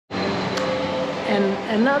and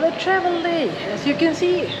another travel day. As you can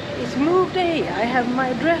see, it's move day. I have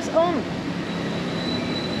my dress on.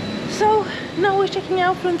 So now we're checking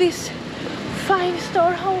out from this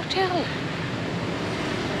 5-star hotel.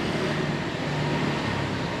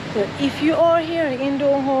 So if you are here in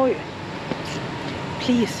Hanoi,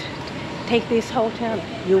 please take this hotel.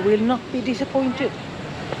 You will not be disappointed.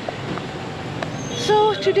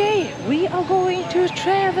 So today we are going to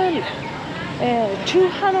travel to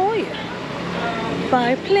Hanoi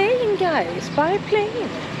by plane, guys, by plane.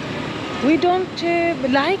 We don't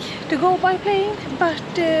like to go by plane, but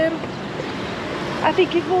I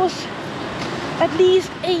think it was at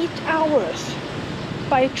least 8 hours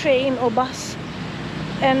by train or bus,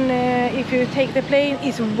 and if you take the plane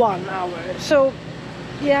it's 1 hour. So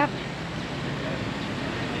yeah,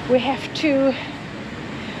 we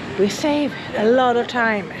save a lot of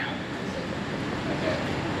time.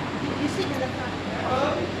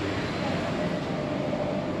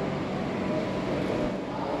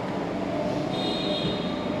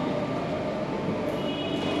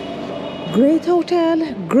 Great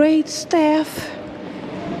hotel, great staff,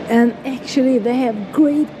 and actually they have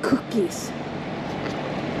great cookies.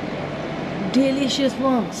 Delicious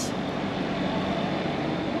ones.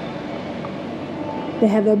 They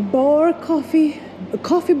have a bar, a coffee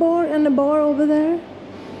bar and a bar over there,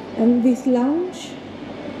 and this lounge,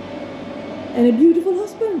 and a beautiful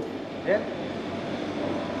husband. Yeah.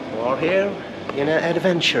 We're here in an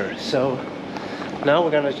adventure, so now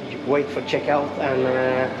we're gonna wait for checkout and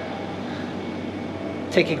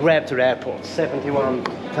take a grab to the airport.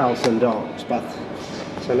 $71,000. But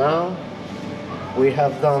so now we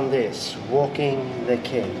have done this, walking the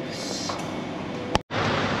caves.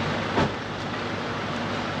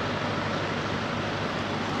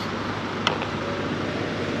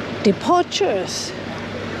 Departures.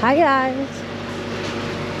 Hi guys.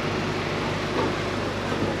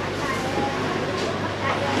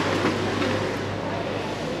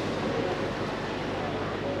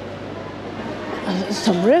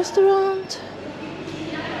 Some restaurant.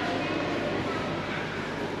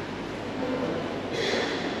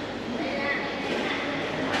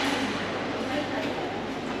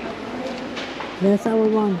 That's our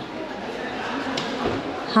one.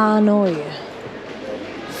 Hanoi.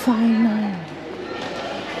 5-9.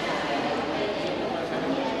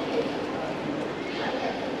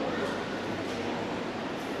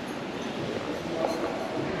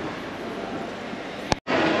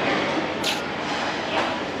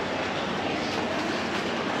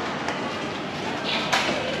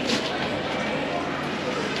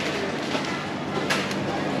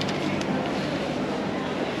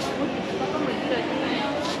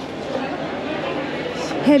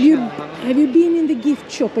 Have you been in the gift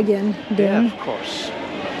shop again, Dan? Yeah, of course.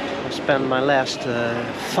 I spent my last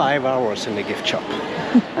 5 hours in the gift shop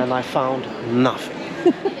and I found nothing.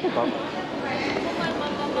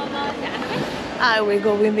 I will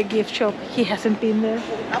go in the gift shop. He hasn't been there.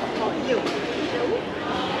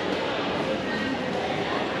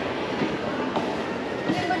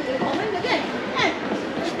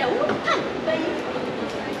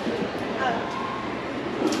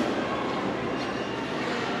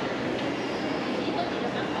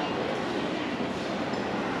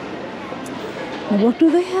 What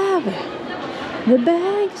do they have? The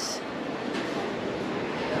bags.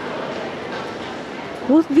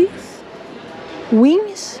 What's this?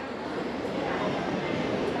 Wings?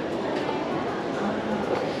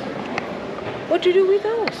 What do you do with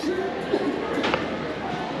those?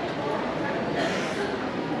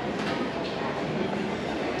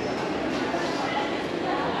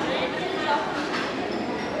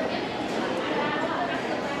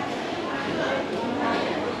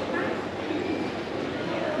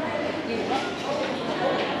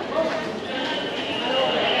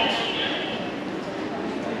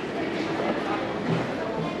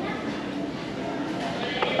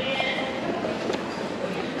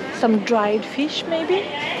 Some dried fish maybe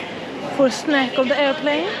for a snack on the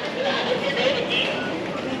airplane.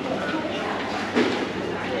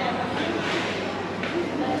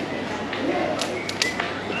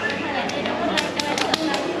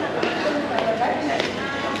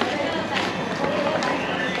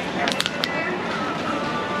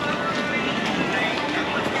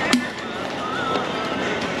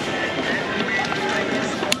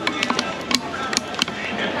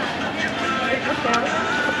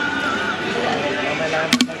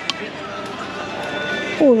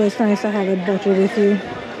 Always nice to have a bottle with you.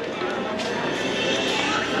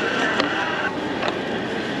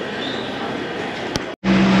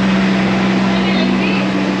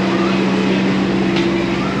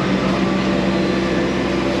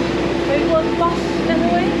 short bus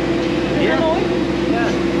anyway? Yeah. Hanoi? Yeah,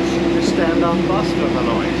 the stand-up bus to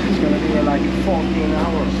Hanoi. It's gonna be like 14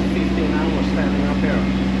 hours, 15 hours standing up here.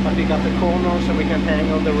 But we got the corner so we can hang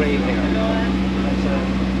on the rail here. That's a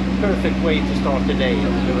perfect way to start the day,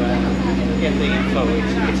 to get the info.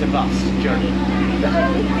 It's a bus journey.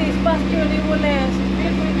 I think this bus journey will last.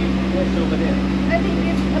 What's over there? I think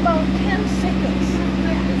it's about 10 seconds.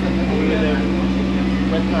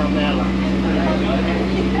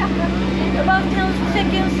 About 10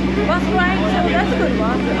 seconds bus ride, so that's a good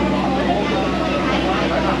one.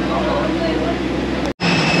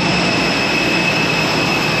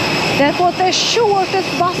 That was the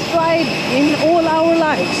shortest bus ride in all our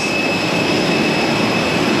lives.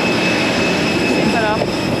 Sit that up.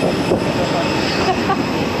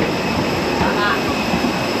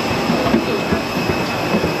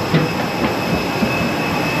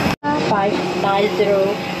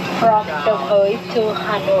 From Hanoi to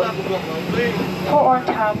Hanoi. For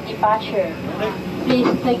on-time departure, please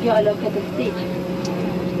take your allocated seat.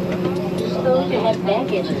 So you have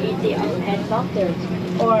baggage in the overhead lockers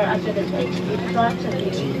or under the seat in front of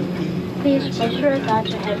you. Please make sure that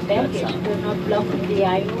you have baggage do not block the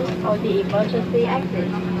aisles or the emergency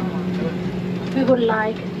exit. We would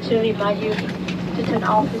like to remind you to turn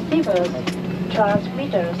off receivers,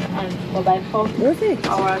 transmitters, and mobile phones, Perfect.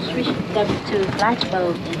 or switch them to flight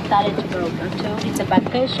mode and silent mode until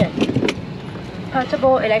disembarkation.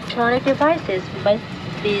 Portable electronic devices must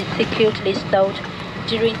be securely stowed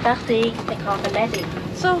during taxiing, takeoff, and landing.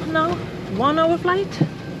 So now, 1 hour flight?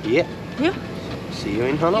 Yeah. Yeah. See you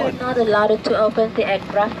in You are Hanoi. not allowed to open the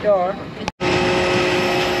aircraft door.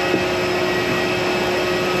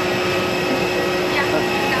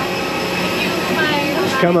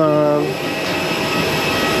 Come on.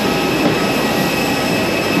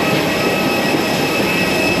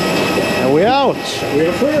 And we're out.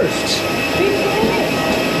 We're first.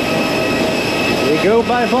 We go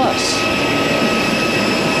by bus.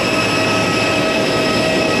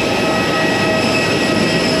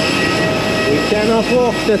 We cannot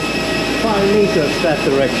walk the 5 meters that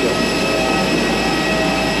direction.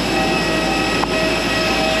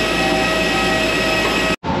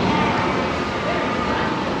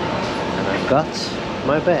 And I've got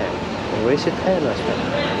my bag. Where is it? Anna's bag.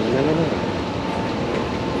 I never know.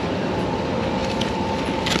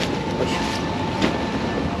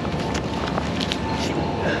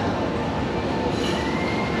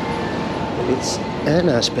 It's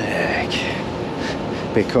Anna's bag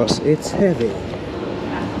because it's heavy.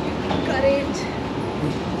 Got it.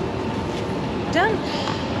 Done.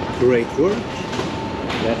 Great work.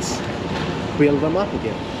 Let's build them up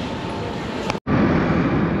again.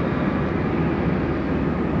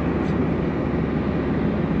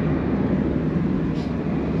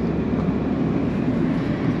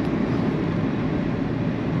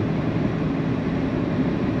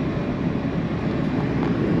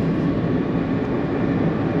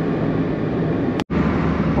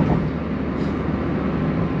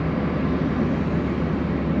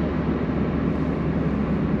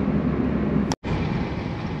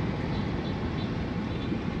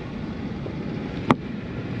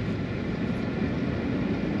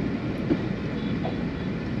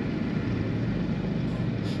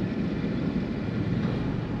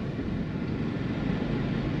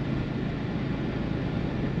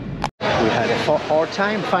 We had a hard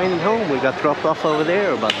time finding home. We got dropped off over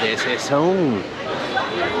there, but this is home.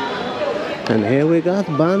 And here we got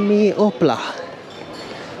banh mi opla.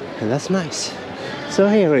 And that's nice. So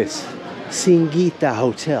here is Singita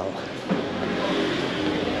Hotel.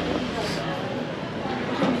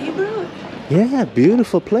 Neighborhood. Yeah,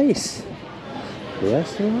 beautiful place.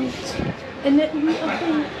 Restaurant. And we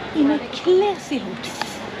are in a classy hotel.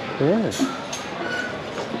 Yeah.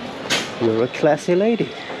 You're a classy lady.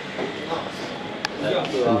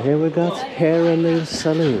 And here we got hair and nail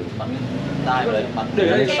salon. And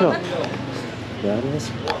a shop. That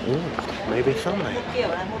is maybe thumbnail.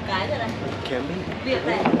 Can be.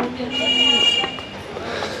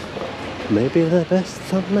 Maybe the best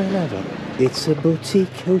thumbnail ever. It's a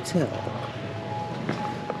boutique hotel.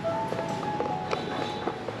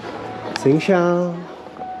 Sing Xiao.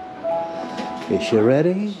 Is she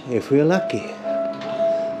ready? If we're lucky.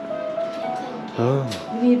 Oh.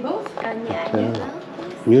 You need both? Yeah.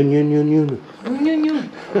 Nyun, nyun, nyun, nyun.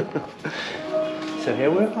 So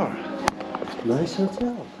here we are. Nice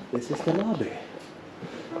hotel. This is the lobby.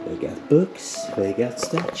 They got books, they got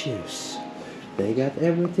statues, they got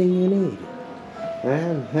everything you need.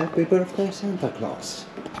 And happy birthday, Santa Claus.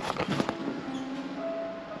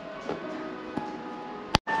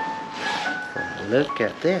 Look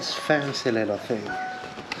at this fancy little thing.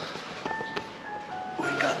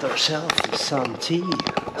 got ourselves some tea,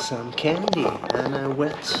 some candy, and a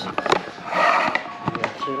wet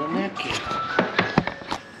little napkin.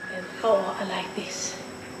 And oh, I like this.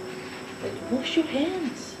 Wash your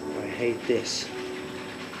hands. I hate this.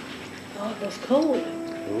 Oh, it was cold.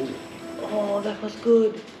 Ooh. Oh, that was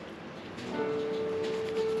good.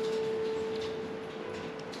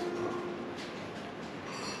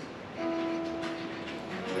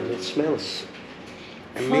 And it smells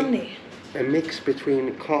Funny. a mix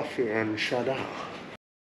between coffee and Chardonnay.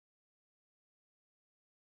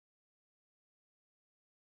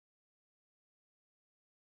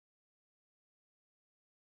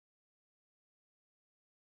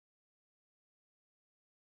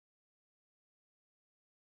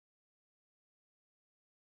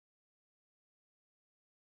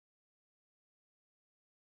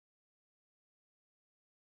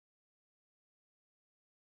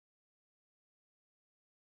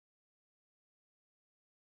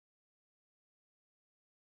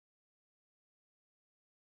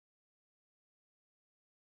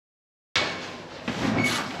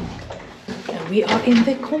 And we are in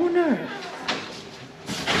the corner.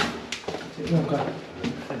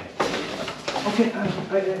 Okay,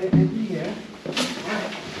 I'll be here.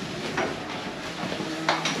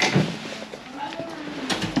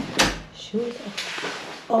 Shoot.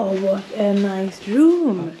 Oh, what a nice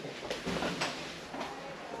room.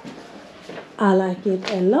 I like it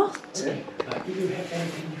a lot.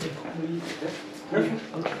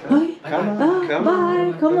 Bye. Come on.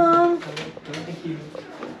 Bye. Come on. Thank you.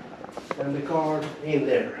 And the card in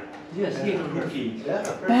there. Yes, here are the keys.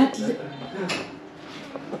 But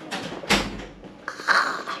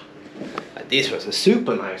This was a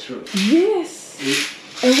super nice room. yes.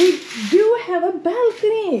 And we do have a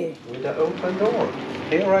balcony. With the open door.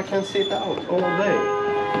 Here I can sit out all day.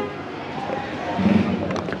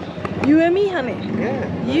 You and me, honey.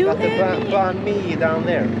 Yeah. You got the and me. banh mi down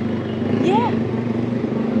there. Yeah.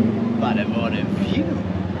 But what a view.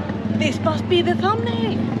 This must be the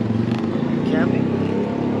thumbnail. Can be.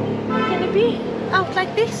 Can it be out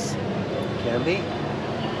like this? Can be.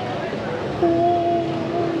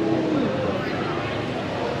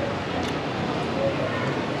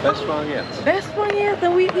 Best one yet. Best one yet,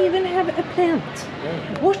 and we even have a plant.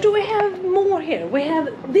 Yeah. What do we have more here? We have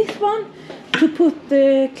this one to put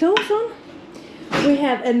the clothes on. We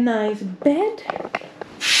have a nice bed.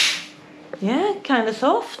 Yeah, kind of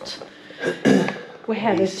soft. We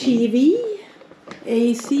have a TV,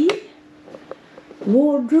 AC,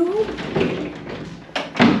 wardrobe,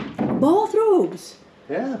 bathrobes.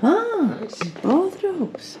 Yeah. Ah, Nice.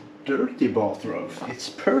 bathrobes. Dirty bathrobe. It's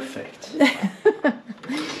perfect.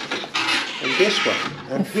 And this one.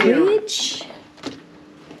 A And here. fridge.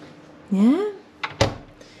 Yeah.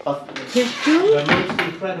 Kettle. The most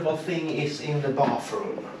incredible thing is in the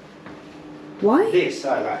bathroom. Why? This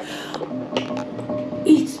I like.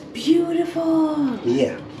 It's beautiful.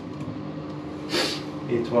 Yeah.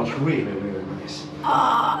 It was really, really nice.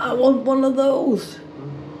 Ah, I want one of those.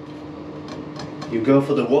 You go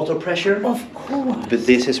for the water pressure, Of course. but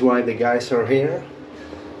this is why the guys are here.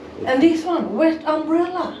 And this one, wet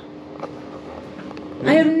umbrella.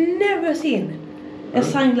 I have never seen a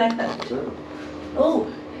sign like that. Oh,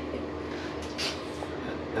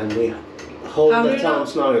 And we hold How the do you know?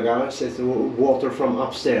 thumbs now, guys. It's water from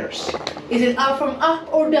upstairs. is it up from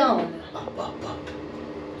up or down? Up, up, up.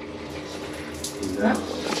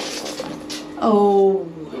 Oh.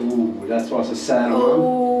 Ooh, that was a sad one.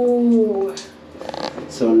 Oh.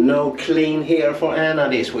 So no clean here for Anna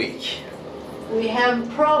this week. We have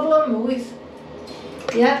problem with.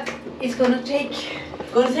 Yeah, it's gonna take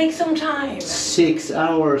some time. 6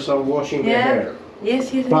 hours of washing the hair.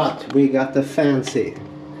 Yes, yes. But we got the fancy.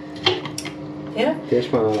 Yeah.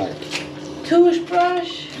 This one I like.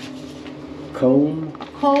 Toothbrush, Comb,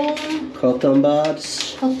 comb, cotton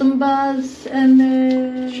buds, cotton buds,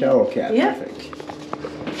 and shower cap, yeah. I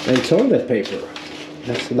think. And toilet paper.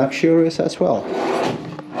 That's luxurious as well.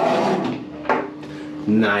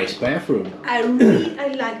 Nice bathroom. I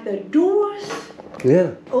like the doors.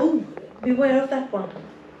 Yeah. Oh, beware of that one.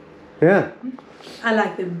 Yeah. I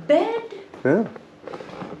like the bed. Yeah.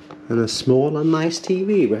 And a small and nice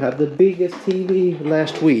TV. We have the biggest TV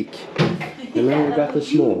last week. And now we got the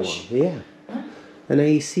small huge. one. Yeah. An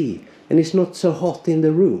AC. And it's not so hot in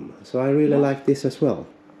the room. So I really like this as well.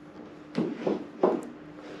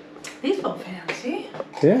 This one fancy.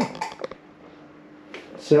 Yeah.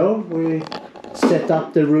 So we set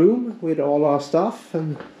up the room with all our stuff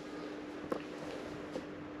and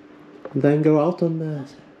then go out on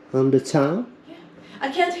the town. I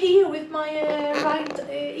can't hear with my right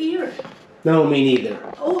ear. No, me neither.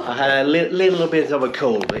 Oh. I had a little bit of a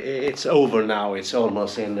cold. It's over now. It's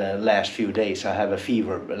almost in the last few days. I have a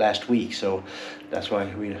fever last week, so that's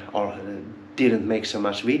why we didn't make so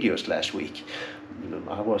much videos last week.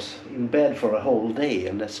 I was in bed for a whole day,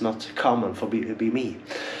 and that's not common for be me.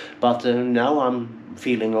 But now I'm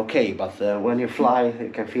feeling okay. But when you fly, you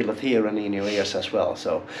can feel it here and in your ears as well.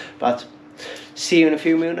 So, but see you in a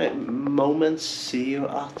few moments. See you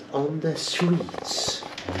out on the streets.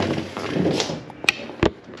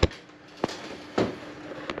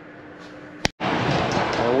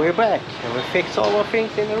 And we're back, and we fixed all our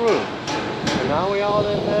things in the room. And now we are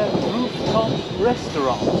in the rooftop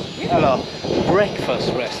restaurant. Hello,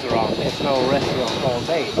 breakfast restaurant. There's no restaurant all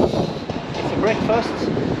day. It's a breakfast,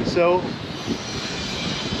 so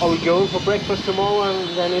are we going for breakfast tomorrow and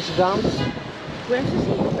then it's done? Where to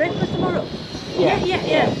see? Breakfast tomorrow? Yeah.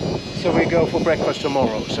 Yeah. So we go for breakfast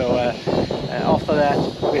tomorrow. So after that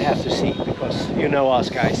we have to see, because you know us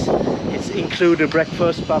guys. It's included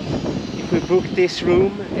breakfast, but if we book this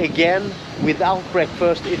room again without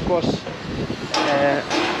breakfast, it was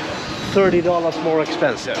 $30 more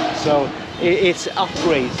expensive. So it's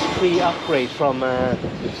upgrades, free upgrade from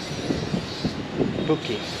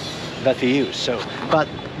booking that we use. So, but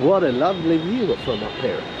what a lovely view from up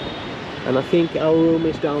here. And I think our room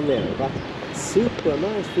is down there. But super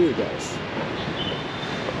nice view, guys.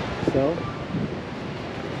 So,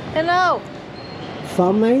 Hello.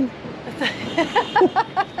 thumbnail?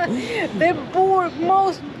 The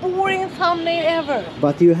most boring thumbnail ever.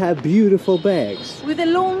 But you have beautiful bags. With the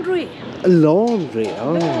laundry. Laundry,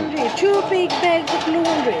 oh. Laundry. 2 big bags of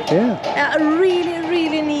laundry. Yeah. I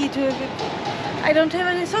really need to. I don't have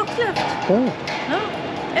any socks left. Oh. No.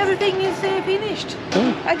 Everything is finished.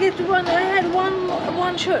 Oh. I had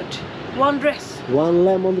one shirt, one dress. One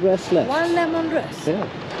lemon dress left. One lemon dress. Yeah.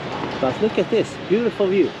 But look at this, beautiful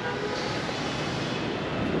view.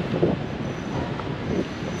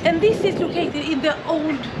 And this is located in the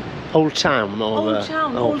Old town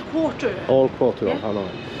of old quarter. Old quarter of Yeah. Hanoi.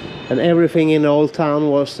 And everything in the old town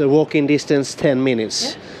was walking distance 10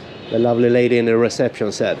 minutes. Yeah. The lovely lady in the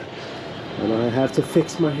reception said. And I have to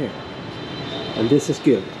fix my hair. And this is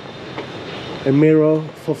good. A mirror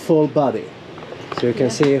for full body. So you can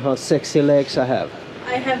see how sexy legs I have.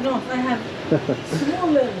 I have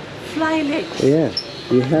smaller fly legs. Yeah.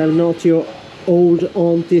 You have not your old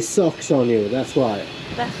auntie socks on you, that's why.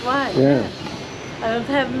 That's why. Yeah. I don't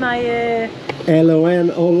have my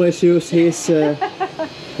LON always use his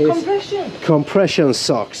compression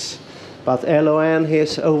socks. But LON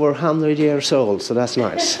is over 100 years old, so that's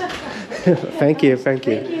nice. Thank you. Thank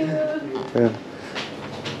you. Yeah.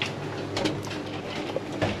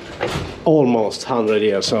 Almost 100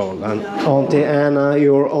 years old. And Auntie Anna,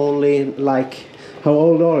 you're only like, how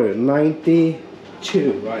old are you?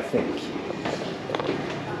 92, I think.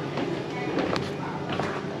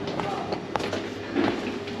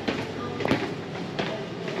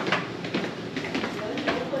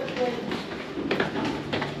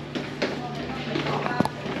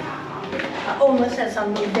 I almost said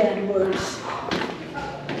some bad words.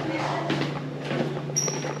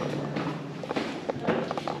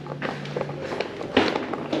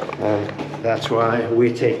 And that's why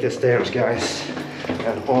we take the stairs, guys.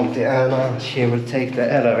 And Auntie Anna, she will take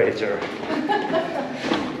the elevator.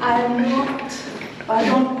 I'm not. I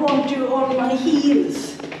don't want you on my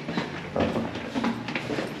heels.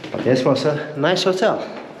 This was a nice hotel.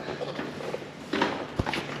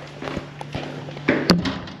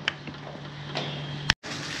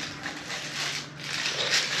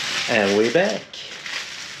 And we're back.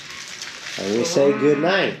 And we say good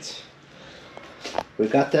night. We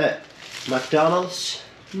got the McDonald's,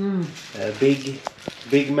 a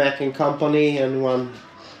Big Mac and Company, and one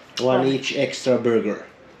each extra burger.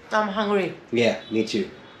 I'm hungry. Yeah, me too.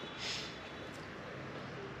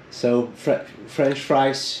 So French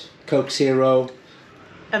fries, Coke Zero,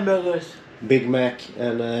 Hamburgers. Big Mac,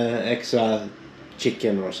 and extra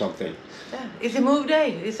chicken or something. Yeah. It's a move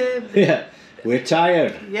day. It's a. Yeah, we're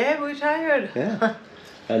tired. Yeah, we're tired. Yeah.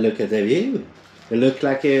 And look at the view. You look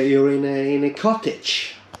like you're in a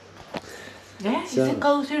cottage. Yeah, So- it's a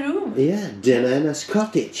cozy room. Yeah, Denana's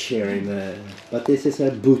cottage here in but this is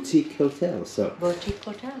a boutique hotel, so Boutique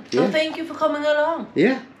hotel. Yeah. So thank you for coming along.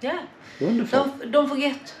 yeah, Yeah. wonderful. Don't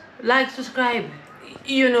forget, like, subscribe.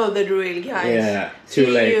 You know the drill, guys. Yeah, too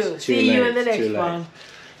late. See you in the next one.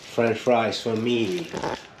 French fries for me,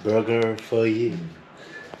 burger for you.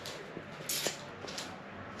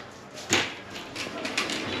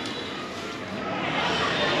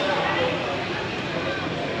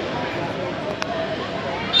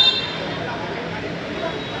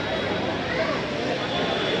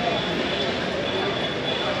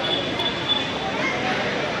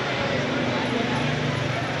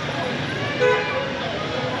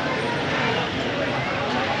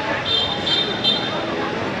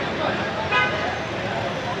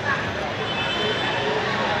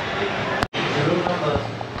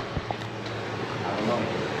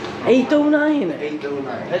 809.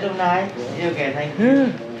 809. Hello, nice. Okay, thank you.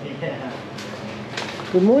 Yeah. Yeah.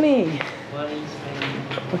 Good morning. Morning, Spain.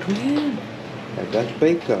 What we have? I got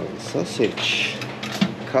bacon, sausage,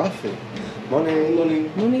 coffee. Morning.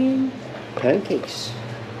 Morning. Morning. Pancakes.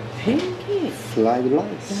 Pancakes. Fried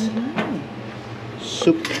rice.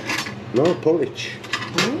 Soup. No, porridge.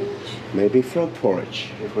 Maybe frog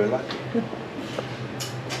porridge, if we're lucky.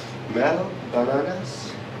 Melon,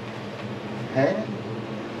 bananas, ham,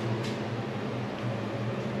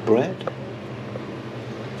 bread.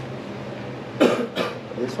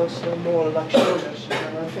 This was more luxurious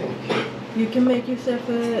than I think. You can make yourself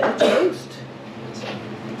a toast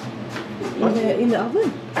in the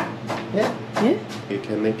oven. Yeah. Yeah. You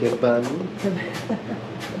can make a bun.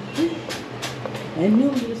 And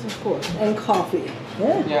noodles, of course, and coffee.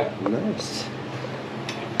 Yeah. Yeah. Nice.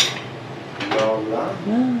 Ngon lắm.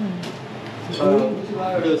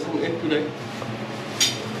 Đưa xong egg today.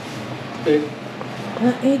 Egg.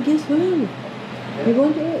 Egg as well. You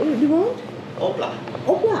want? You want? Opla.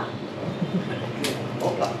 Opla.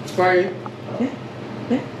 Opla. Sorry. Yeah.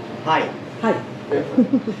 Yeah. Hi. Hi.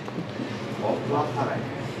 Opla hi.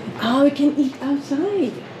 Oh, we can eat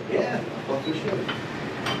outside. Yeah, what we should.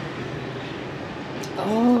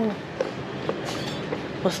 Oh.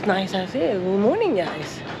 Was nice out there. Good morning,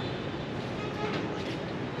 guys.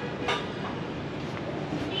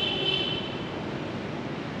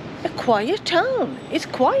 A quiet town. It's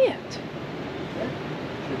quiet.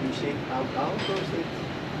 Should we sit out or sit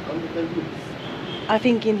under the roof? I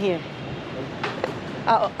think in here.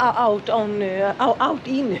 Out on out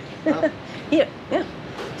in. Out. Here, yeah.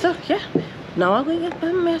 So yeah. Now I'm going to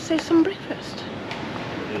get say some breakfast.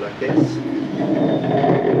 Do you like this?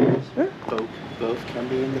 Huh? Both can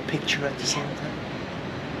be in the picture at the same time.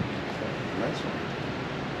 Nice one.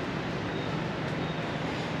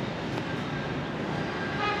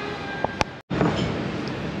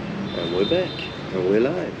 And we're back. And we're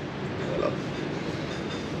live. Well,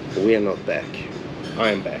 we're not back.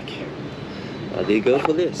 I'm back. I did go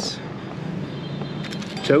for this.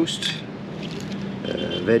 Toast,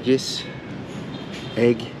 veggies,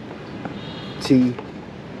 egg, tea,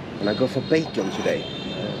 and I go for bacon today.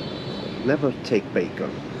 Never take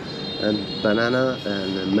bacon. And banana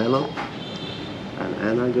and melon. And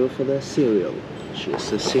Anna go for the cereal.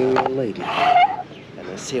 She's a cereal lady. And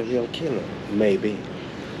a cereal killer, maybe.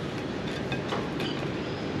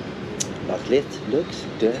 But it looks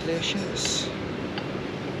delicious.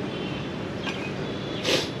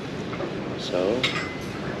 So,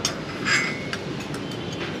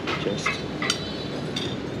 just.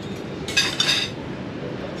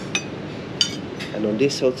 And on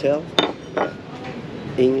this hotel,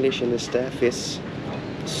 English in the staff is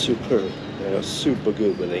superb. They are super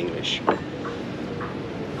good with English.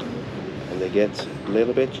 And they get a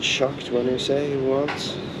little bit shocked when you say you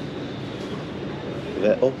want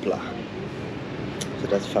the opla. So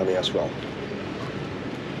that's funny as well.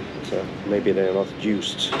 So maybe they're not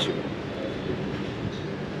used to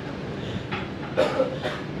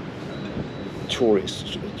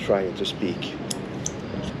tourists trying to speak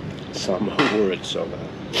some words of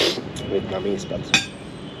Vietnamese, but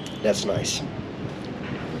that's nice.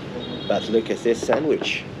 But look at this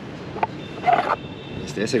sandwich.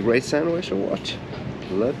 Is this a great sandwich or what?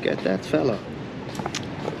 Look at that fella.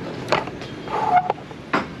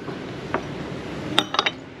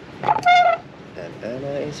 And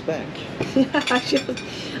Anna is back.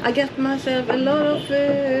 I got myself a lot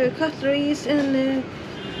of cutleries and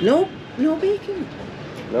no bacon.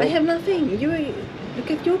 No? I have nothing. You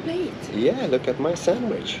look at your plate. Yeah, look at my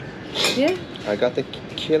sandwich. Yeah. I got a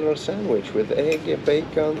killer sandwich with egg,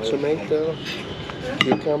 bacon, tomato,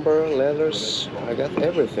 cucumber, lettuce. I got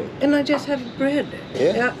everything. And I just have bread.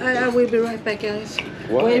 Yeah. I will be right back, guys.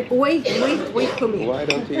 Why? Wait for me. Why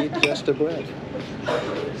don't you eat just the bread?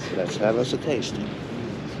 Let's have us a taste.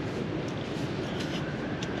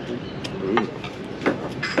 Mm.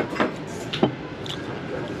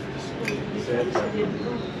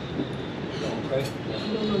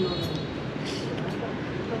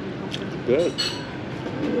 Good.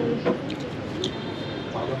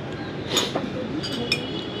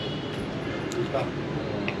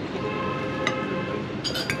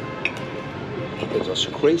 It was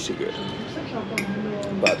crazy good.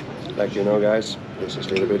 But, like you know guys, this is a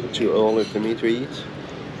little bit too early for me to eat.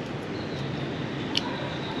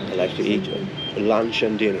 I like to eat lunch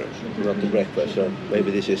and dinner, not the breakfast. So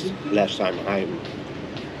maybe this is last time I'm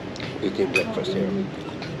eating breakfast here.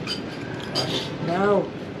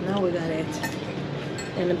 Now we got it.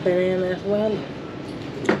 And a banana as well.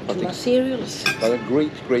 But My cereals. But a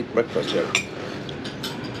great breakfast here.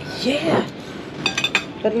 Yeah.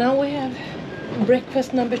 But now we have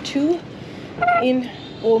breakfast number 2 in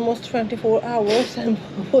almost 24 hours, and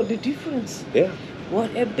what a difference! Yeah.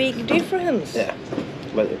 What a big difference! Yeah.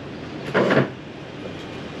 But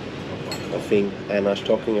I think Anna's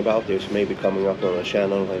talking about this maybe coming up on a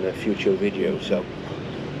channel in a future video. So,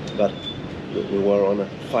 but we were on a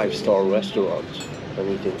 5-star restaurant and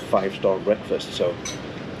eating 5-star breakfast, so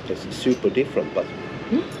it's super different. But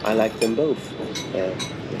I like them both.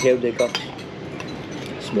 Here they got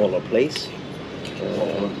smaller place.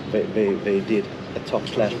 They did a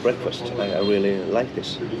top-class breakfast. I really like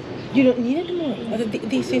this. You don't need any more.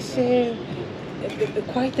 This is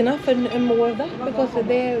quite enough and more of that, because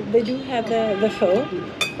they do have the pho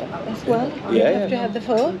as well. You Yeah, have to have the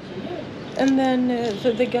pho. And then,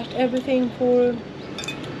 so they got everything for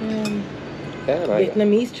Yeah,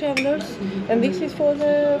 Vietnamese travelers, and this is for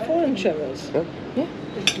the foreign travelers. Yeah. Yeah.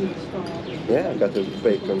 Yeah, I got a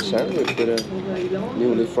bacon sandwich with a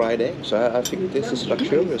newly fried egg, so I think this is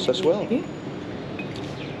luxurious as well. Yeah.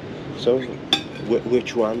 So,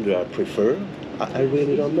 which one do I prefer? I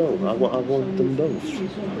really don't know. I want them both.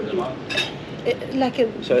 Like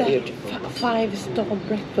So that it- 5-star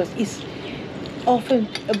breakfast is often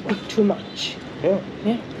a bit too much. Yeah,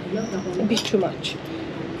 Yeah, a bit too much.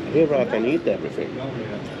 here I can eat everything.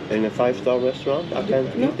 In a 5-star restaurant, I can't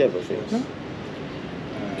eat everything. No.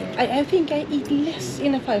 I think I eat less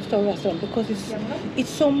in a 5-star restaurant because it's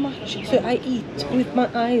so much. So I eat with my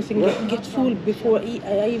eyes and get full before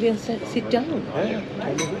I even sit down. Yeah.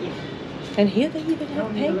 And here they even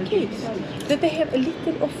have pancakes. So they have a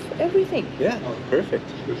little of everything. Yeah, perfect.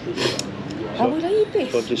 How will I eat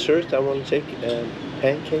For this? dessert, I want to take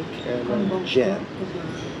pancake and jam.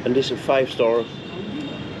 And this is a 5-star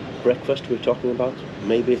breakfast we're talking about.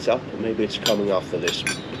 Maybe it's up, maybe it's coming after this,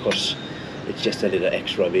 because it's just a little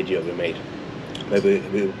extra video we made. Maybe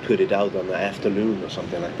we'll put it out on the afternoon or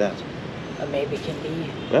something like that. Or maybe it can be.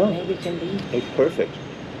 Yeah. Maybe it can be. It's perfect.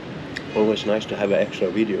 Always nice to have an extra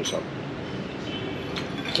video some.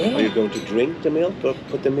 Yeah. Are you going to drink the milk or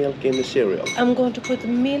put the milk in the cereal? I'm going to put the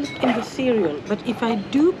milk in the cereal, but if I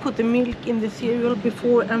do put the milk in the cereal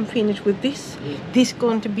before I'm finished with this is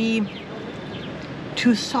going to be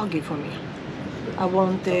too soggy for me. I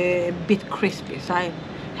want a bit crispy, so I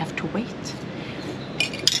have to wait.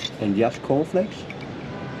 And just cornflakes?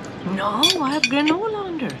 No, I have granola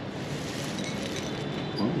under.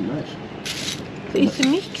 Oh, nice. So it's a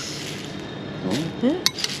mix. Yeah.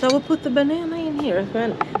 So I will put the banana in here as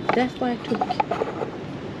well. That's why I took.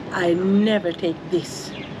 I never take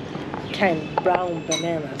this kind of brown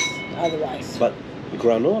bananas otherwise. But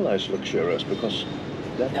granola is luxurious because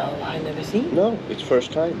that... No, I never seen. No, it's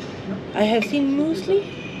first time. I have seen muesli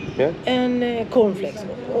Yeah. and cornflakes,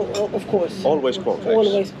 of course. Always cornflakes.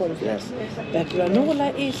 Always cornflakes. But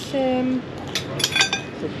granola is.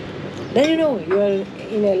 Then you know you are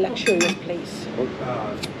in a luxurious place.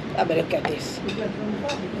 Ah, but look at this.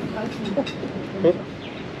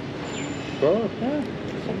 Oh, Yeah.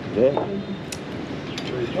 yeah.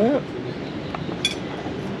 Yeah.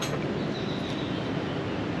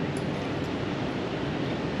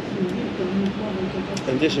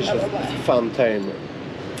 And this is a fun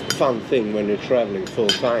thing when you're traveling full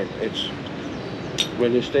time. It's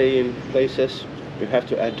when you stay in places, you have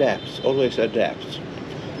to adapt, always adapt.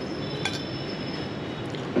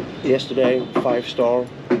 Yesterday 5-star,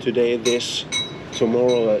 today this,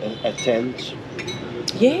 tomorrow a tent.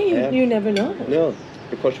 Yeah, you never know. No,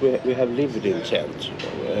 because we have lived in tent,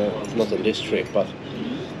 not on this trip, but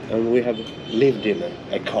and we have lived in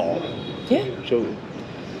a car. Yeah. So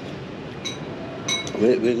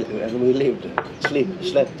we lived,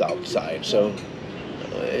 slept outside. So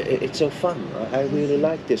it's so fun. I really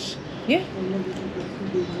like this. Yeah.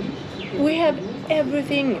 We have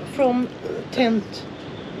everything from tent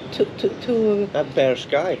to A bare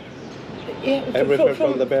sky. yeah, Everything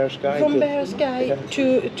from the bare sky. From to, bare sky Yeah.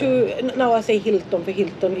 to now I say Hilton, for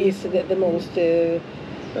Hilton is the most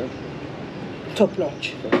top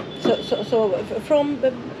notch. So from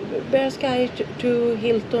bare sky to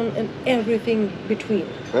Hilton and everything between.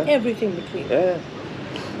 Yeah. Everything between. Yeah.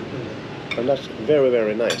 And that's very,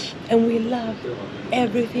 very nice. And we love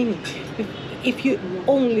everything. If you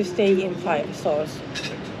only stay in 5 stars,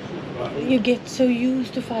 you get so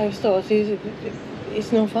used to 5 stars,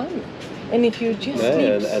 it's no fun. And if you just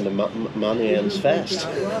Yeah, sleep, and the money ends fast.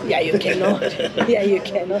 yeah, you cannot. Yeah, you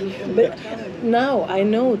cannot. But now I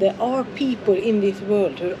know there are people in this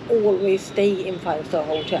world who always stay in 5-star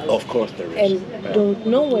hotels. Of course there is. And Yeah. don't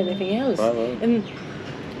know anything else. And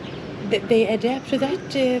they adapt to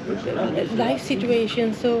that life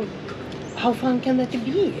situation. So how fun can that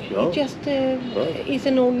be? No. It just is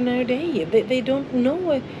an ordinary day. They don't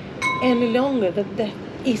know any longer that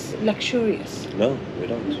is luxurious. No, we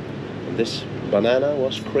don't. And this banana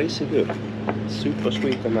was crazy good. Super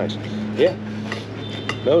sweet and nice. Yeah.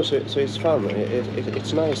 No, so it's fun.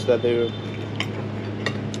 It's nice that you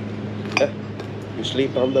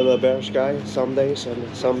sleep under the bare sky some days,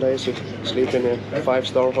 and some days you sleep in a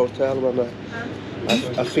 5-star hotel when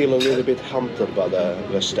I feel a little bit hunted by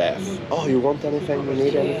the staff. Oh, you want anything? You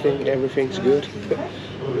need anything? Everything's good.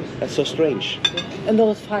 That's so strange. And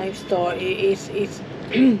those 5-star is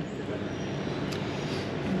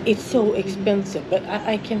it's so expensive, but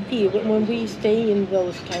I can feel when we stay in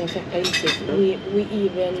those kinds of places, we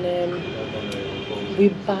even we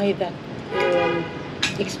buy that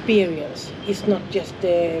experience. It's not just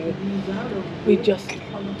it's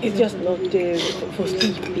just not for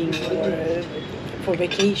sleeping or for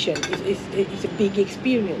vacation. It's a big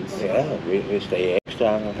experience. Yeah, we stay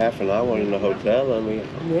extra half an hour in the hotel, and we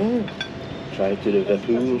try to do the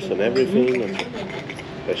pools and everything, and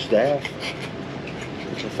the staff.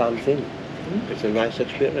 It's a fun thing. It's a nice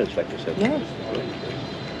experience, like you said. Yes.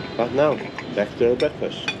 But now, back to the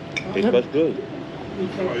breakfast. It was good.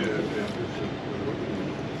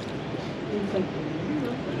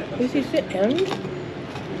 This is the end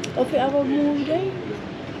of our move day.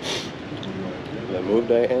 The move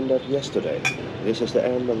day ended yesterday. This is the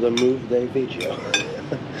end of the move day video.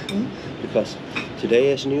 Because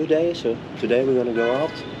today is a new day, so today we're gonna go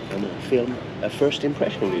out and film a first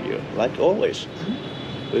impression video, like always.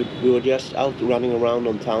 We were just out running around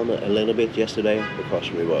on town a little bit yesterday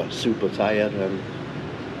because we were super tired and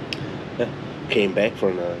came back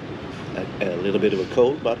from a little bit of a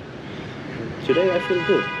cold, but today I feel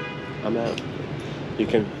good. You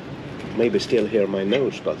can maybe still hear my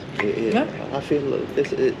nose, but I feel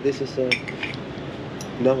this is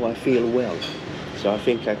now I feel well, so I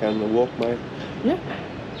think I can walk my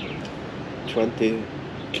 20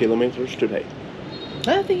 kilometers today.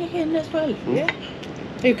 I think I can as well. Yeah,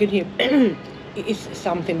 you can hear it's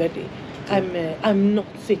something, but I'm not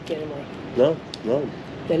sick anymore. No.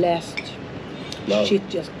 The last shit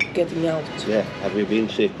just getting out. Yeah, have we been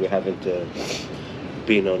sick? We haven't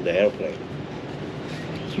been on the airplane.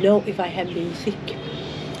 No, if I have been sick,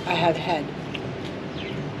 I have had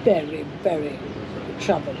very, very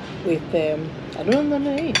trouble with I don't know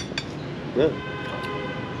the name. No.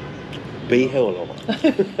 Beehole.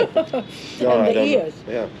 And the ears.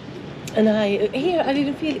 Yeah. And I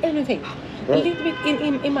didn't feel anything. A little bit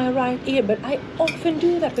in my right ear, but I often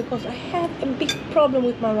do that because I have a big problem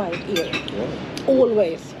with my right ear. Yeah.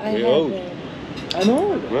 Always. I'm old.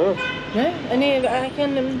 Yeah. Yeah, and I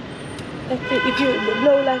can. If you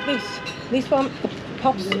blow like this one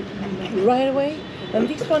pops right away, and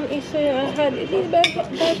this one is I had a little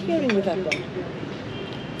bad hearing with that one.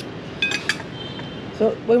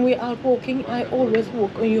 So when we're out walking, I always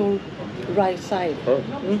walk on your right side.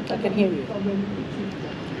 I can hear you.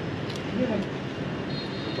 Yeah.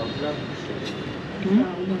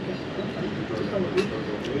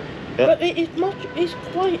 But it's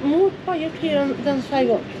quite more quiet here than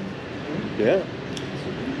Saigon. Yeah.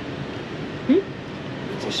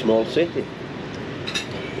 It's a small city.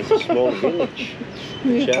 It's a small village.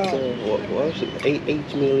 Which has, what was it?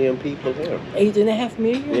 8 million people here. 8.5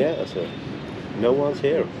 million? Yeah, so no one's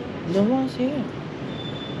here. No one's here.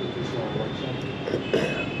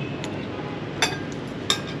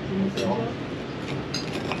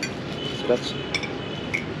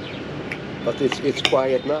 But it's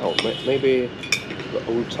quiet now. Maybe the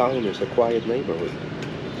old town is a quiet neighborhood.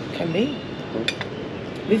 Can be.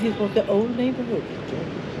 This is what the old neighborhood.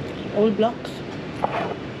 Old blocks.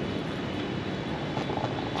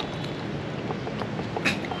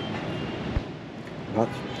 But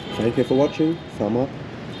thank you for watching. Thumb up.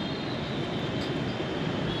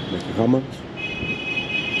 Make a comment.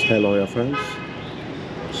 Tell all your friends.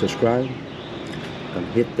 Subscribe. And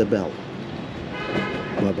hit the bell.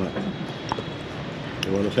 Bye-bye.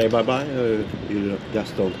 You want to say bye-bye, or you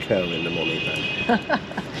just don't care in the morning time?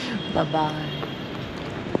 Bye-bye.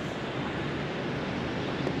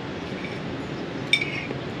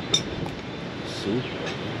 See?